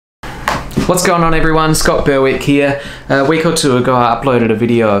What's going on everyone, Scott Berwick here. A week or two ago I uploaded a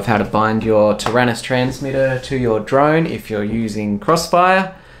video of how to bind your Taranis transmitter to your drone if you're using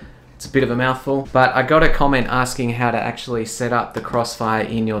Crossfire. It's a bit of a mouthful, but I got a comment asking how to actually set up the Crossfire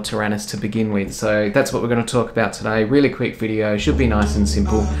in your Taranis to begin with. So that's what we're going to talk about today. Really quick video, should be nice and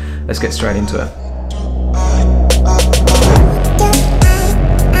simple. Let's get straight into it.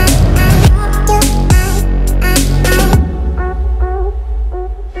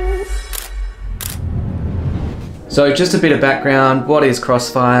 So just a bit of background, what is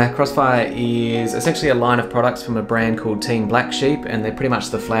Crossfire? Crossfire is essentially a line of products from a brand called Team Black Sheep, and they're pretty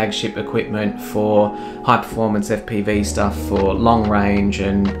much the flagship equipment for high performance FPV stuff for long range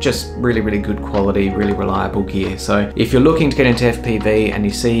and just really good quality, really reliable gear. So if you're looking to get into FPV and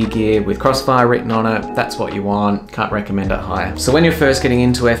you see gear with Crossfire written on it, that's what you want, can't recommend it higher. So when you're first getting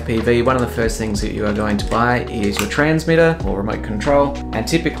into FPV, one of the first things that you are going to buy is your transmitter or remote control, and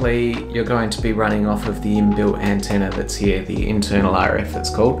typically you're going to be running off of the inbuilt antenna that's here, the internal RF it's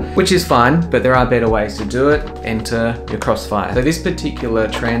called, which is fine, but there are better ways to do it. Enter your Crossfire. So this particular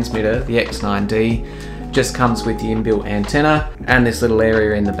transmitter, the X9D, just comes with the inbuilt antenna and this little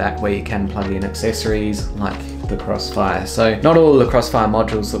area in the back where you can plug in accessories like the Crossfire. So not all the Crossfire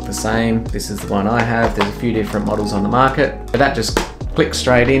modules look the same. This is the one I have. There's a few different models on the market, but that just clicks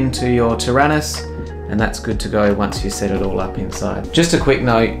straight into your Taranis and that's good to go once you set it all up inside. Just a quick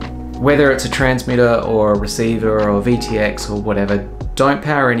note, whether it's a transmitter or a receiver or VTX or whatever, don't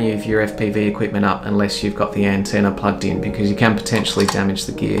power any of your FPV equipment up unless you've got the antenna plugged in, because you can potentially damage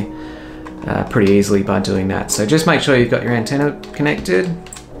the gear pretty easily by doing that. So just make sure you've got your antenna connected.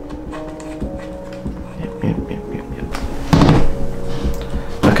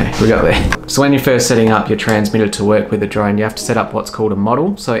 Okay, we got there. So when you're first setting up your transmitter to work with a drone, you have to set up what's called a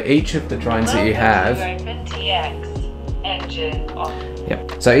model. So each of the drones that you have, yep.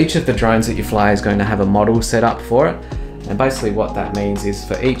 So each of the drones that you fly is going to have a model set up for it. And basically what that means is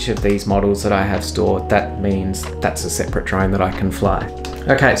for each of these models that I have stored, that means that's a separate drone that I can fly.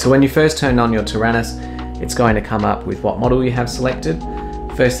 Okay, so when you first turn on your Taranis, it's going to come up with what model you have selected.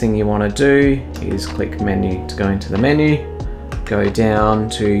 First thing you want to do is click menu to go into the menu. Go down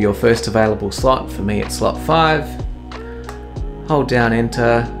to your first available slot. For me it's slot 5. Hold down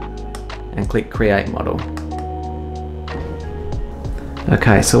enter and click create model.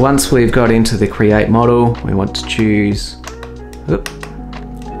 Okay, so once we've got into the create model, we want to choose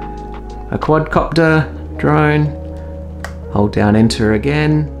a quadcopter drone. Hold down enter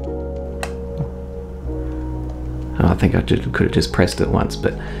again. Oh, I think I could have just pressed it once,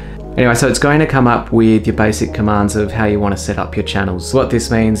 but anyway, so it's going to come up with your basic commands of how you want to set up your channels. So what this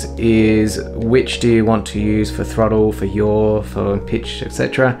means is which do you want to use for throttle, for yaw, for pitch,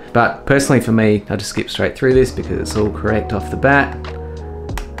 etc. But personally for me, I just skip straight through this because it's all correct off the bat.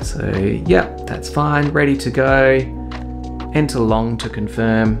 So yeah, that's fine, ready to go. Enter long to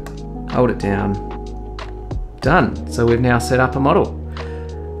confirm, hold it down, done. So we've now set up a model.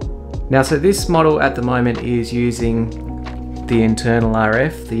 Now, so this model at the moment is using the internal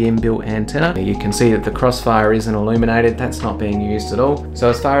RF, the inbuilt antenna. You can see that the Crossfire isn't illuminated, that's not being used at all. So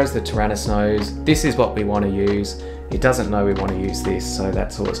as far as the Taranis knows, this is what we want to use. It doesn't know we want to use this, so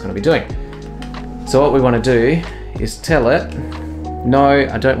that's all it's going to be doing. So what we want to do is tell it, no,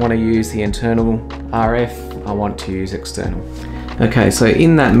 I don't want to use the internal RF, I want to use external. Okay, so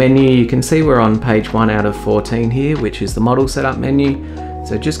in that menu, you can see we're on page 1 out of 14 here, which is the model setup menu.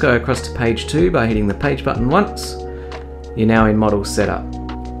 So just go across to page 2 by hitting the page button once. You're now in model setup.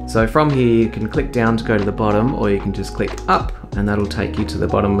 So from here, you can click down to go to the bottom, or you can just click up, and that'll take you to the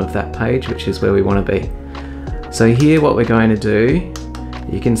bottom of that page, which is where we want to be. So here, what we're going to do,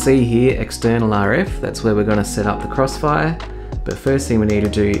 you can see here, external RF, that's where we're going to set up the Crossfire. But first thing we need to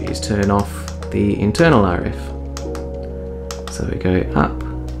do is turn off the internal RF. So we go up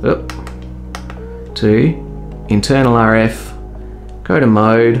to internal RF, go to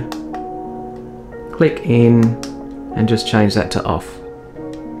mode, click in, and just change that to off.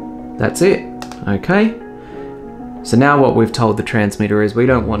 That's it, okay? So now what we've told the transmitter is we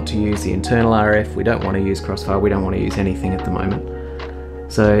don't want to use the internal RF, we don't want to use Crossfire, we don't want to use anything at the moment.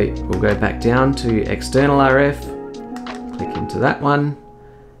 So we'll go back down to external RF, click into that one,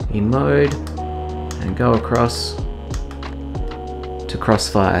 in mode, and go across to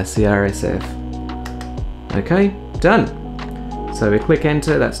Crossfire, CRSF. Okay, done. So we click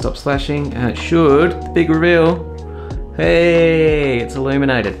enter, that stops flashing, and it should, the big reveal, hey, it's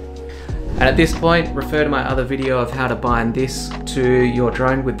illuminated. And at this point, refer to my other video of how to bind this to your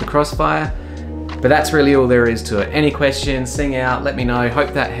drone with the Crossfire. But that's really all there is to it. Any questions, sing out, let me know,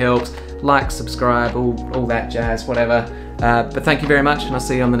 hope that helps. Like, subscribe, all that jazz, whatever. But thank you very much, and I'll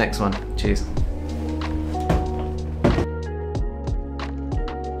see you on the next one. Cheers. Cheers.